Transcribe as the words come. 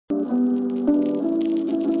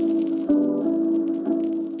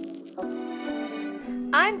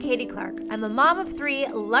I'm Katie Clark. I'm a mom of 3,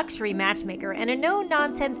 luxury matchmaker, and a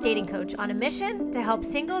no-nonsense dating coach on a mission to help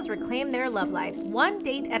singles reclaim their love life, one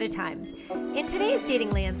date at a time. In today's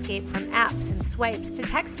dating landscape, from apps and swipes to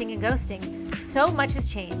texting and ghosting, so much has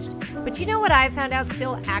changed. But you know what I've found out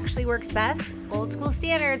still actually works best? Old school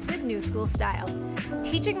standards with new school style.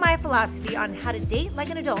 Teaching my philosophy on how to date like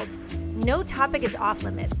an adult, no topic is off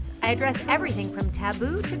limits. I address everything from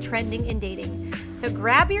taboo to trending in dating. So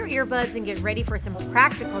grab your earbuds and get ready for some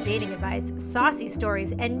practical dating advice, saucy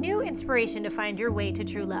stories, and new inspiration to find your way to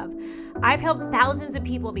true love. I've helped thousands of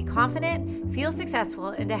people be confident, feel successful,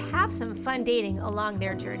 and to have some fun dating along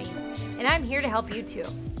their journey. And I'm here to help you too.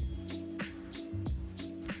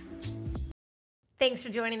 Thanks for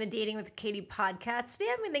joining the Dating with Katie podcast. Today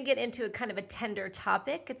I'm going to get into a kind of a tender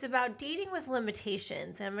topic. It's about dating with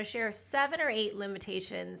limitations. And I'm going to share 7 or 8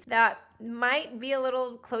 limitations that might be a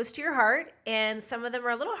little close to your heart. And some of them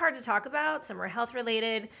are a little hard to talk about. Some are health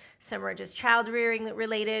related. Some are just child rearing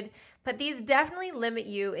related. But these definitely limit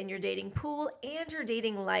you in your dating pool and your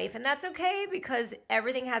dating life. And that's okay because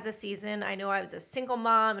everything has a season. I know I was a single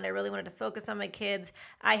mom and I really wanted to focus on my kids.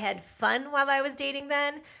 I had fun while I was dating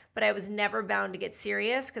then, but I was never bound to get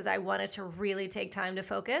serious because I wanted to really take time to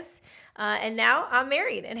focus. And now I'm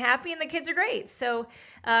married and happy and the kids are great. So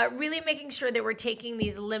really making sure that we're taking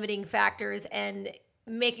these limiting factors and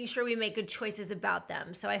making sure we make good choices about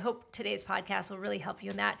them. So I hope today's podcast will really help you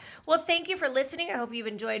in that. Well, thank you for listening. I hope you've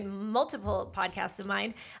enjoyed multiple podcasts of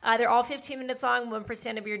mine. They're all 15 minutes long,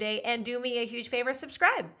 1% of your day. And do me a huge favor,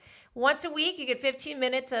 subscribe. Once a week, you get 15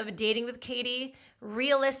 minutes of Dating with Katie,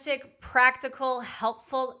 realistic, practical,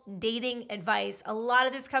 helpful dating advice. A lot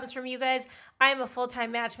of this comes from you guys. I am a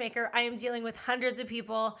full-time matchmaker. I am dealing with hundreds of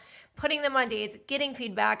people, putting them on dates, getting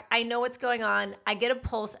feedback. I know what's going on. I get a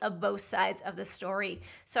pulse of both sides of the story.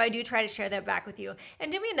 So I do try to share that back with you. And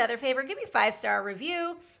do me another favor, give me a 5-star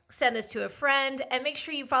review. Send this to a friend, and make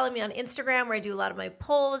sure you follow me on Instagram where I do a lot of my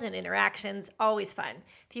polls and interactions. Always fun.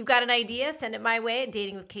 If you've got an idea, send it my way at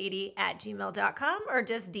datingwithkatie@gmail.com or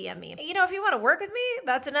just DM me. You know, if you want to work with me,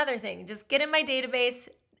 that's another thing. Just get in my database,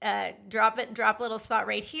 drop a little spot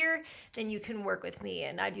right here, then you can work with me.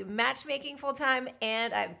 And I do matchmaking full time,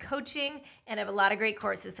 and I have coaching, and I have a lot of great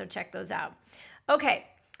courses, so check those out. Okay.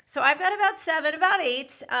 So I've got about 7, about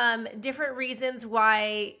 8 different reasons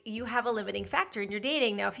why you have a limiting factor in your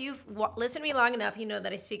dating. Now, if you've listened to me long enough, you know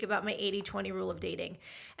that I speak about my 80-20 rule of dating.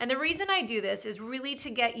 And the reason I do this is really to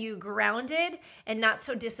get you grounded and not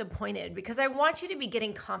so disappointed, because I want you to be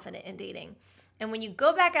getting confident in dating. And when you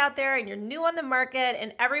go back out there and you're new on the market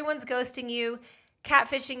and everyone's ghosting you,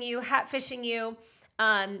 catfishing you, hatfishing you,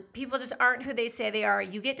 people just aren't who they say they are,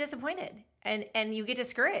 you get disappointed and you get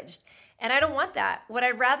discouraged. And I don't want that. What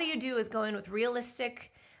I'd rather you do is go in with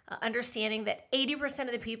realistic understanding that 80%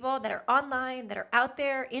 of the people that are online, that are out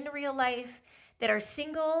there in real life, that are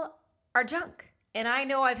single are junk. And I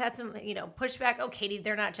know I've had some, pushback. Oh, Katie,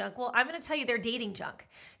 they're not junk. Well, I'm going to tell you they're dating junk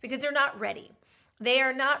because they're not ready. They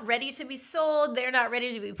are not ready to be sold. They're not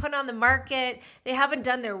ready to be put on the market. They haven't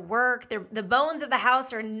done their work. The bones of the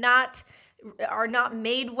house are not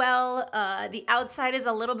made well. The outside is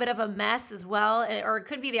a little bit of a mess as well, or it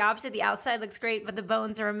could be the opposite. The outside looks great, but the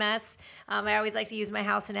bones are a mess. I always like to use my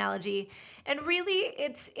house analogy. And really,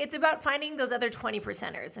 it's about finding those other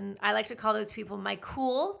 20%ers. And I like to call those people my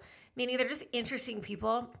cool, meaning they're just interesting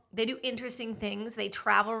people. They do interesting things. They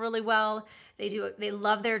travel really well. They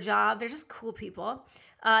love their job. They're just cool people.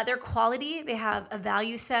 Their quality, they have a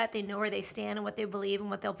value set. They know where they stand and what they believe and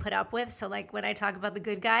what they'll put up with. So like when I talk about the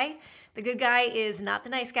good guy is not the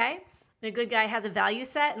nice guy. The good guy has a value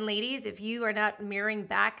set. And ladies, if you are not mirroring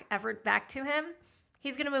effort back to him,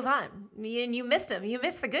 he's going to move on. And you missed him. You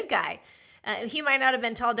missed the good guy. He might not have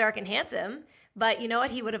been tall, dark, and handsome, but you know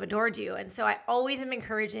what? He would have adored you. And so I always am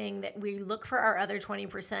encouraging that we look for our other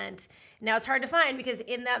 20%. Now it's hard to find because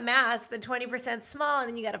in that mass, the 20% is small and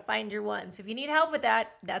then you got to find your one. So if you need help with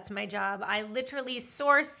that, that's my job. I literally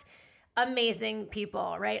source amazing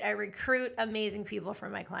people, right? I recruit amazing people for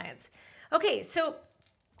my clients. Okay, so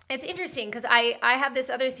it's interesting because I have this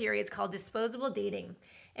other theory. It's called disposable dating.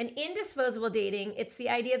 And in disposable dating, it's the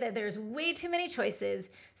idea that there's way too many choices,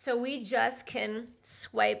 so we just can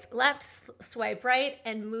swipe left, swipe right,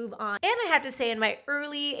 and move on. And I have to say, in my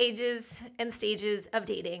early ages and stages of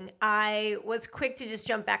dating, I was quick to just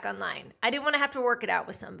jump back online. I didn't want to have to work it out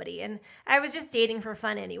with somebody, and I was just dating for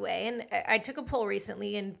fun anyway. And I took a poll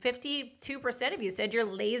recently, and 52% of you said you're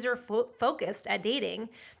laser focused at dating.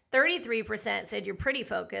 33% said you're pretty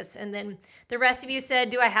focused. And then the rest of you said,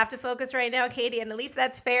 do I have to focus right now, Katie? And at least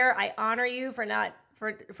that's fair. I honor you for not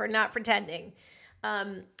pretending.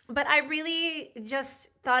 But I really just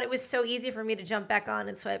thought it was so easy for me to jump back on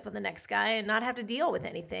and swipe on the next guy and not have to deal with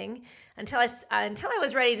anything until I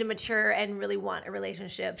was ready to mature and really want a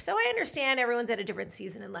relationship. So I understand everyone's at a different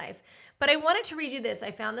season in life. But I wanted to read you this.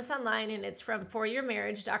 I found this online, and it's from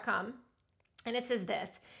foryourmarriage.com. And it says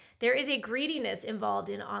this: there is a greediness involved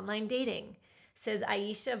in online dating, says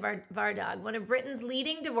Aisha Vardag, one of Britain's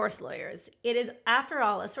leading divorce lawyers. It is, after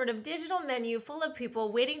all, a sort of digital menu full of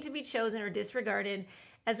people waiting to be chosen or disregarded,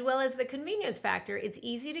 as well as the convenience factor. It's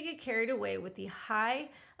easy to get carried away with the high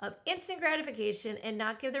of instant gratification and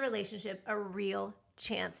not give the relationship a real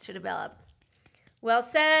chance to develop. Well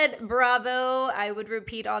said, bravo. I would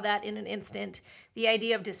repeat all that in an instant. The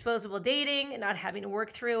idea of disposable dating and not having to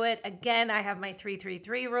work through it. Again, I have my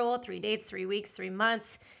 3-3-3 rule: 3 dates, 3 weeks, 3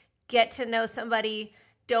 months. Get to know somebody.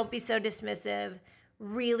 Don't be so dismissive.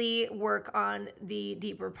 Really work on the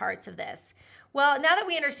deeper parts of this. Well, now that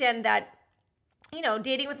we understand that,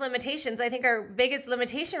 dating with limitations, I think our biggest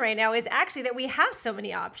limitation right now is actually that we have so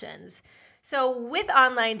many options. So with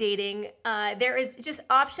online dating, there is just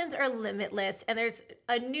options are limitless, and there's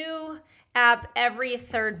a new app every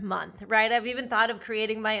third month, right? I've even thought of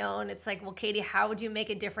creating my own. It's like, well, Katie, how would you make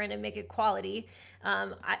it different and make it quality?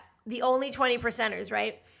 The only 20%ers,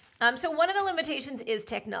 right? So one of the limitations is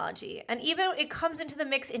technology. And even it comes into the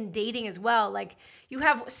mix in dating as well. Like, you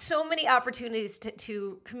have so many opportunities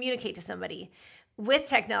to communicate to somebody. With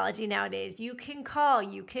technology nowadays, you can call,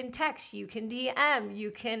 you can text, you can DM,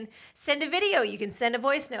 you can send a video, you can send a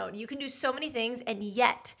voice note, you can do so many things. And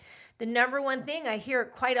yet, the number one thing I hear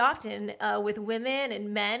quite often with women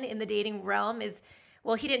and men in the dating realm is,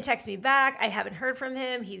 well, he didn't text me back. I haven't heard from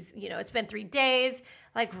him. It's been 3 days.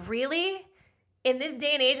 Like, really? In this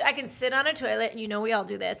day and age, I can sit on a toilet, and we all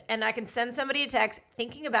do this, and I can send somebody a text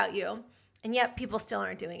thinking about you, and yet people still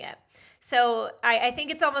aren't doing it. So I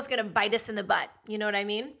think it's almost going to bite us in the butt. You know what I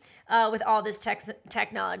mean? With all this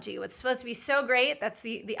technology. What's supposed to be so great, that's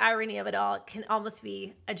the irony of it all, can almost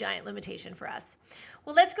be a giant limitation for us.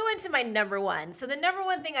 Well, let's go into my number one. So the number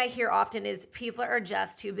one thing I hear often is people are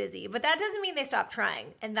just too busy. But that doesn't mean they stop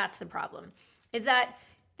trying. And that's the problem, is that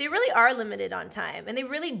they really are limited on time, and they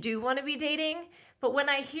really do want to be dating. But when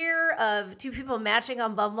I hear of 2 people matching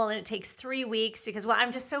on Bumble and it takes 3 weeks because, well,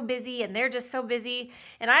 I'm just so busy and they're just so busy.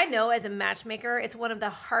 And I know as a matchmaker, it's one of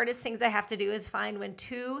the hardest things I have to do is find when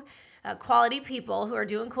 2 quality people who are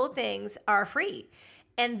doing cool things are free.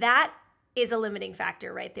 And that is a limiting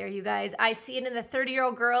factor right there, you guys. I see it in the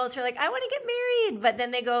 30-year-old girls who are like, I want to get married. But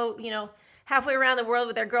then they go, halfway around the world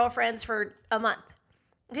with their girlfriends for a month.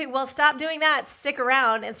 Okay, well, stop doing that. Stick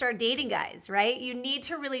around and start dating guys, right? You need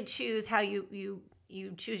to really choose how you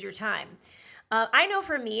choose your time. I know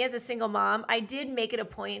for me as a single mom, I did make it a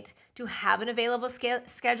point to have an available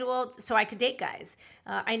schedule so I could date guys.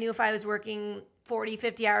 I knew if I was working 40,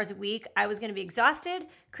 50 hours a week, I was going to be exhausted,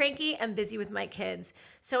 cranky, and busy with my kids.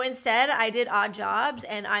 So instead, I did odd jobs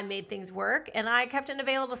and I made things work, and I kept an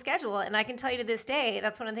available schedule. And I can tell you to this day,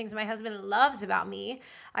 that's one of the things my husband loves about me.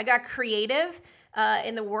 I got creative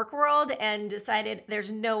in the work world and decided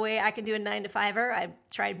there's no way I can do a 9-to-5er. I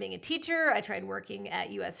tried being a teacher. I tried working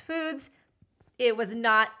at US Foods. It was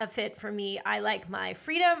not a fit for me. I like my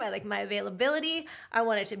freedom. I like my availability. I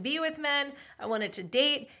wanted to be with men. I wanted to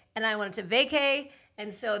date, and I wanted to vacay.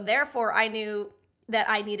 And so therefore I knew that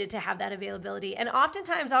I needed to have that availability. And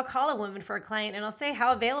oftentimes I'll call a woman for a client and I'll say,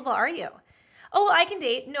 how available are you? Oh, I can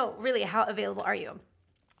date. No, really, how available are you?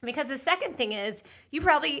 Because the second thing is, you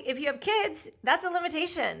probably, if you have kids, that's a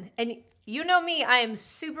limitation. And you know me, I am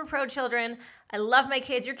super pro children. I love my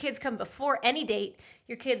kids. Your kids come before any date.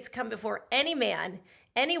 Your kids come before any man,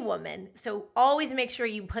 any woman. So always make sure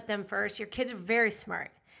you put them first. Your kids are very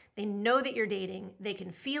smart. They know that you're dating. They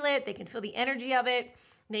can feel it. They can feel the energy of it.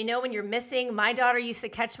 They know when you're missing. My daughter used to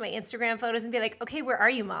catch my Instagram photos and be like, okay, where are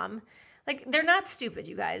you, Mom? Like, they're not stupid,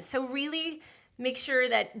 you guys. So really make sure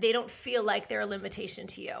that they don't feel like they're a limitation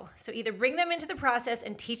to you. So either bring them into the process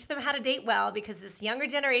and teach them how to date well, because this younger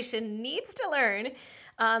generation needs to learn,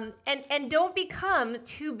 and don't become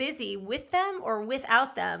too busy with them or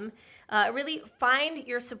without them. Really find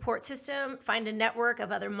your support system, find a network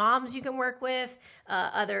of other moms you can work with,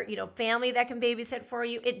 other family that can babysit for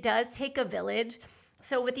you. It does take a village.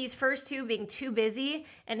 So with these first 2 being too busy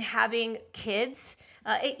and having kids,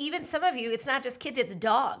 even some of you, it's not just kids, it's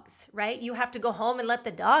dogs, right? You have to go home and let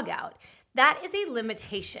the dog out. That is a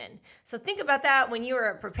limitation. So think about that when you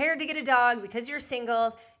are prepared to get a dog because you're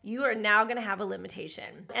single, you are now going to have a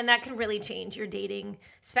limitation. And that can really change your dating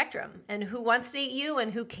spectrum and who wants to date you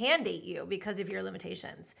and who can date you because of your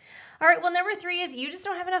limitations. All right, well, number 3 is you just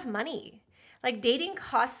don't have enough money. Like dating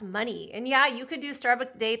costs money. And yeah, you could do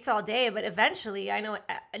Starbucks dates all day, but eventually I know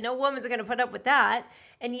no woman's going to put up with that.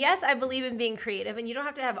 And yes, I believe in being creative and you don't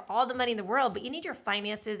have to have all the money in the world, but you need your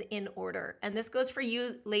finances in order. And this goes for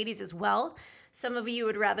you ladies as well. Some of you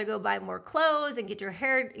would rather go buy more clothes and get your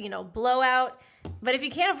hair, blow out. But if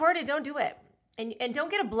you can't afford it, don't do it. And don't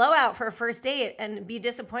get a blowout for a first date and be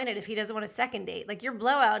disappointed if he doesn't want a second date. Like your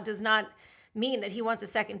blowout does not mean that he wants a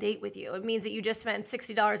second date with you. It means that you just spent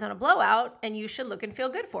 $60 on a blowout and you should look and feel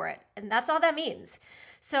good for it. And that's all that means.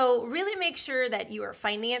 So really make sure that you are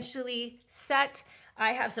financially set.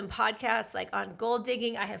 I have some podcasts like on gold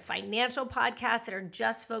digging. I have financial podcasts that are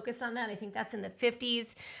just focused on that. I think that's in the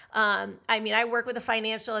 50s. I work with a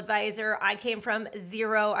financial advisor. I came from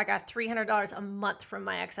zero. I got $300 a month from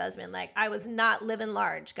my ex-husband. Like I was not living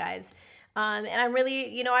large, guys. And I'm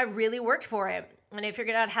really, I really worked for it. And I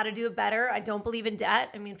figured out how to do it better. I don't believe in debt.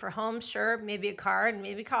 I mean, for homes, sure, maybe a car and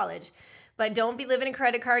maybe college. But don't be living in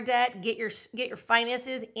credit card debt. Get your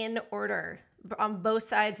finances in order on both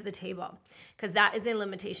sides of the table, because that is a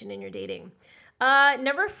limitation in your dating.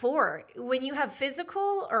 Number 4, when you have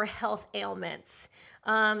physical or health ailments.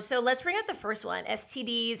 So let's bring up the first one,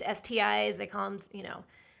 STDs, STIs, they call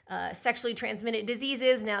them, sexually transmitted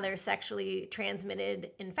diseases. Now they're sexually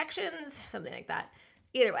transmitted infections, something like that.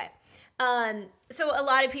 Either way. So a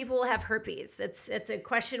lot of people have herpes. It's a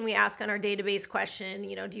question we ask on our database question.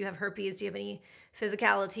 Do you have herpes? Do you have any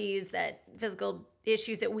physical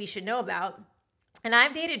issues that we should know about? And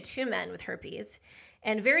I've dated 2 men with herpes.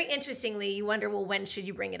 And very interestingly, you wonder, well, when should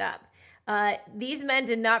you bring it up? These men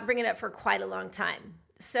did not bring it up for quite a long time.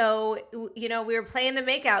 So, we were playing the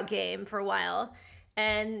makeout game for a while.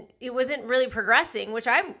 And it wasn't really progressing, which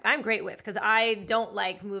I'm great with because I don't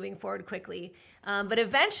like moving forward quickly. But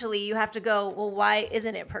eventually you have to go, well, why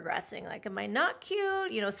isn't it progressing? Like, am I not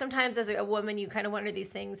cute? Sometimes as a woman, you kind of wonder these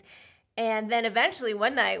things. And then eventually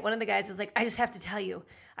one night, one of the guys was like, I just have to tell you,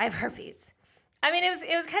 I have herpes. I mean,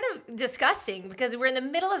 it was kind of disgusting because we're in the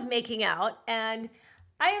middle of making out and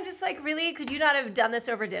I am just like, really, could you not have done this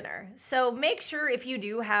over dinner? So make sure if you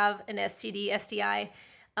do have an STD, STI,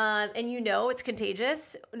 and it's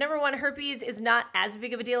contagious. Number 1, herpes is not as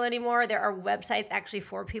big of a deal anymore. There are websites actually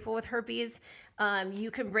for people with herpes. You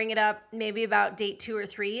can bring it up maybe about date 2 or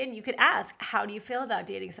 3, and you could ask, how do you feel about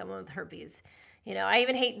dating someone with herpes? I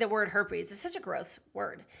even hate the word herpes. It's such a gross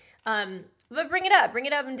word. But bring it up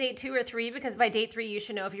in date 2 or 3, because by date 3, you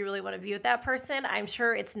should know if you really want to be with that person. I'm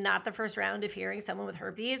sure it's not the first round of hearing someone with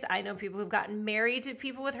herpes. I know people who've gotten married to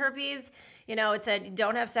people with herpes. It said,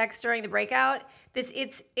 don't have sex during the breakout.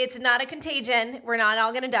 It's not a contagion. We're not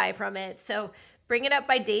all going to die from it. So bring it up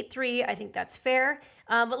by date 3. I think that's fair.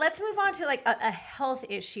 But let's move on to like a health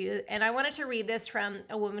issue. And I wanted to read this from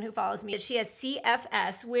a woman who follows me. She has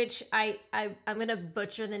CFS, which I'm going to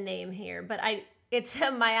butcher the name here, but it's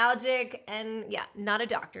a myalgic and not a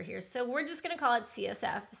doctor here. So we're just going to call it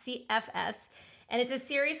CFS. And it's a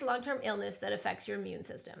serious long-term illness that affects your immune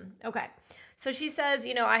system. Okay. So she says,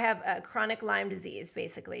 I have a chronic Lyme disease,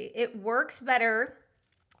 basically. It works better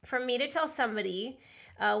for me to tell somebody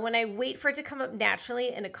when I wait for it to come up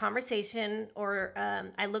naturally in a conversation, or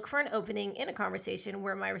I look for an opening in a conversation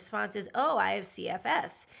where my response is, oh, I have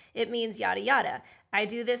CFS. It means yada, yada. I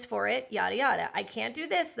do this for it, yada, yada. I can't do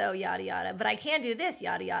this though, yada, yada, but I can do this,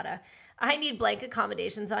 yada, yada. I need blank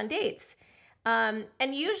accommodations on dates. And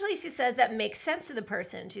usually she says that makes sense to the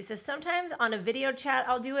person. She says, sometimes on a video chat,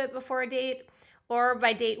 I'll do it before a date or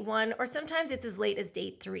by date 1, or sometimes it's as late as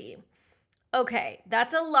date 3. Okay,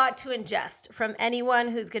 that's a lot to ingest from anyone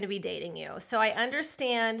who's going to be dating you. So I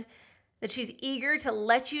understand that she's eager to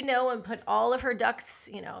let you know and put all of her ducks,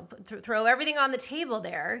 throw everything on the table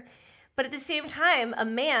there. But at the same time, a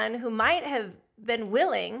man who might have been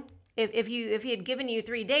willing, if he had given you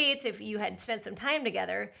 3 dates, if you had spent some time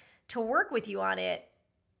together, to work with you on it,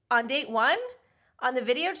 on date 1, on the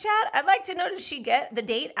video chat, I'd like to know, did she get the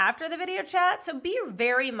date after the video chat? So be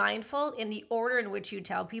very mindful in the order in which you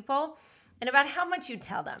tell people and about how much you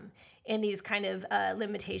tell them in these kind of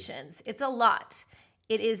limitations. It's a lot.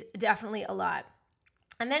 It is definitely a lot.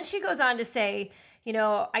 And then she goes on to say,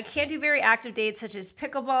 I can't do very active dates such as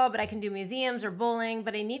pickleball, but I can do museums or bowling,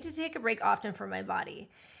 but I need to take a break often for my body.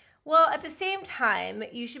 Well, at the same time,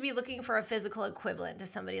 you should be looking for a physical equivalent to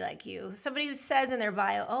somebody like you. Somebody who says in their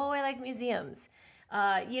bio, oh, I like museums.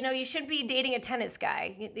 You shouldn't be dating a tennis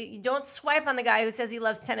guy. You don't swipe on the guy who says he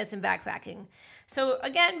loves tennis and backpacking. So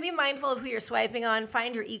again, be mindful of who you're swiping on,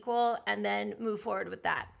 find your equal, and then move forward with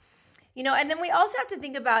that. And then we also have to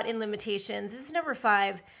think about in limitations, this is number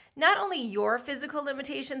 5, not only your physical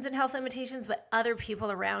limitations and health limitations, but other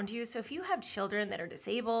people around you. So if you have children that are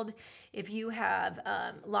disabled, if you have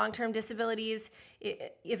long-term disabilities,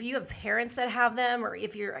 if you have parents that have them, or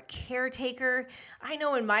if you're a caretaker, I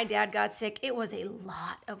know when my dad got sick, it was a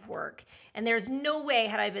lot of work. And there's no way,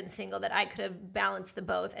 had I been single, that I could have balanced the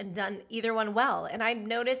both and done either one well. And I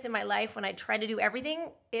noticed in my life when I try to do everything,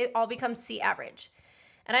 it all becomes C average.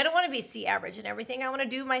 And I don't want to be C average in everything. I want to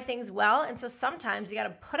do my things well. And so sometimes you got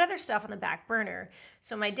to put other stuff on the back burner.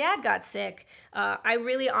 So my dad got sick. I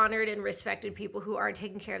really honored and respected people who are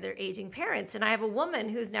taking care of their aging parents. And I have a woman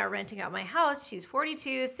who's now renting out my house. She's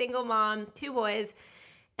 42, single mom, 2 boys.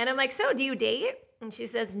 And I'm like, so do you date? And she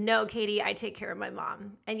says, no, Katie, I take care of my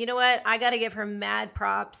mom. And you know what? I got to give her mad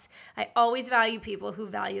props. I always value people who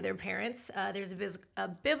value their parents. There's a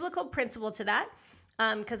biblical principle to that.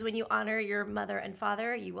 Because when you honor your mother and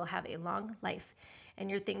father, you will have a long life and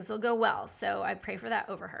your things will go well. So I pray for that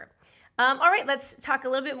over her. All right, let's talk a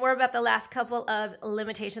little bit more about the last couple of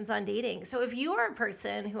limitations on dating. So if you are a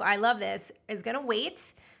person who, I love this, is going to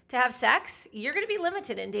wait to have sex, you're going to be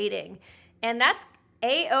limited in dating. And that's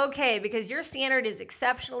A-okay, because your standard is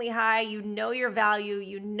exceptionally high. You know your value.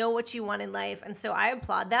 You know what you want in life. And so I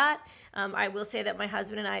applaud that. I will say that my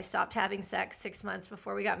husband and I stopped having sex 6 months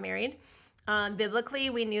before we got married. Biblically,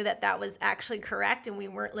 we knew that was actually correct and we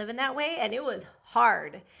weren't living that way, and it was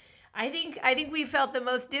hard. I think we felt the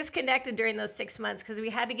most disconnected during those 6 months because we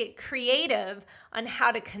had to get creative on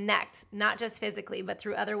how to connect, not just physically, but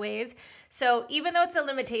through other ways. So even though it's a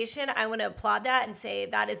limitation, I want to applaud that and say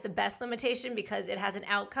that is the best limitation because it has an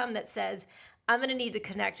outcome that says, I'm going to need to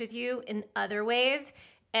connect with you in other ways.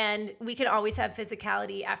 And we can always have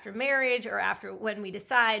physicality after marriage or after when we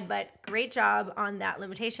decide, but great job on that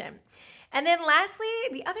limitation. And then lastly,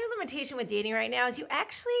 the other limitation with dating right now is you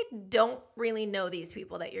actually don't really know these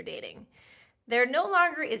people that you're dating. There no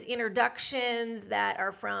longer is introductions that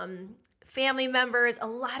are from family members. A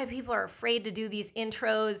lot of people are afraid to do these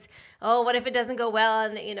intros. Oh, what if it doesn't go well?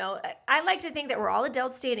 And I like to think that we're all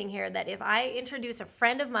adults dating here, that if I introduce a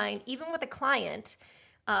friend of mine, even with a client,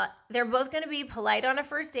 they're both going to be polite on a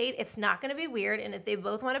first date. It's not going to be weird. And if they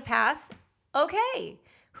both want to pass, okay.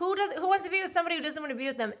 Who wants to be with somebody who doesn't want to be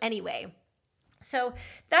with them anyway? So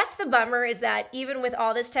that's the bummer, is that even with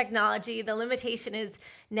all this technology, the limitation is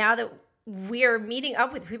now that we're meeting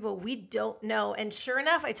up with people we don't know. And sure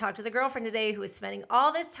enough, I talked to the girlfriend today who was spending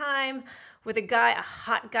all this time with a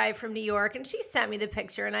hot guy from New York. And she sent me the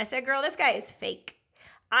picture and I said, girl, this guy is fake.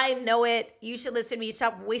 I know it. You should listen to me.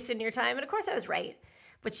 Stop wasting your time. And of course I was right.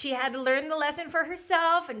 But she had to learn the lesson for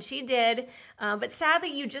herself, and she did. But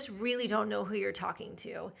sadly, you just really don't know who you're talking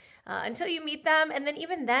to until you meet them. And then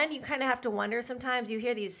even then, you kind of have to wonder sometimes. You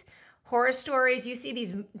hear these horror stories. You see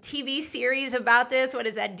these TV series about this. What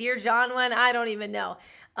is that, Dear John one? I don't even know.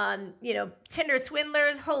 Tinder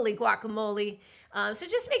swindlers, holy guacamole. So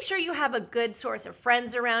just make sure you have a good source of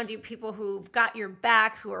friends around you, people who've got your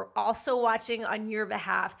back, who are also watching on your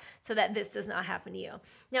behalf so that this does not happen to you.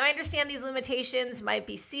 Now, I understand these limitations might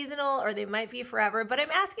be seasonal or they might be forever, but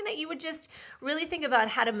I'm asking that you would just really think about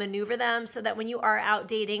how to maneuver them so that when you are out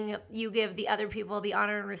dating, you give the other people the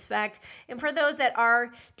honor and respect. And for those that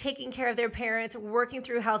are taking care of their parents, working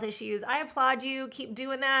through health issues, I applaud you. Keep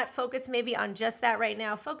doing that. Focus maybe on just that right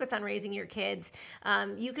now. Focus on raising your kids.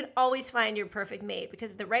 You can always find your perfect mate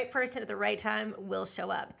because the right person at the right time will show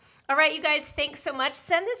up. All right, you guys, thanks so much.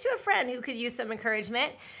 Send this to a friend who could use some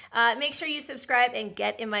encouragement. Make sure you subscribe and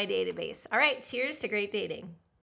get in my database. All right, cheers to great dating.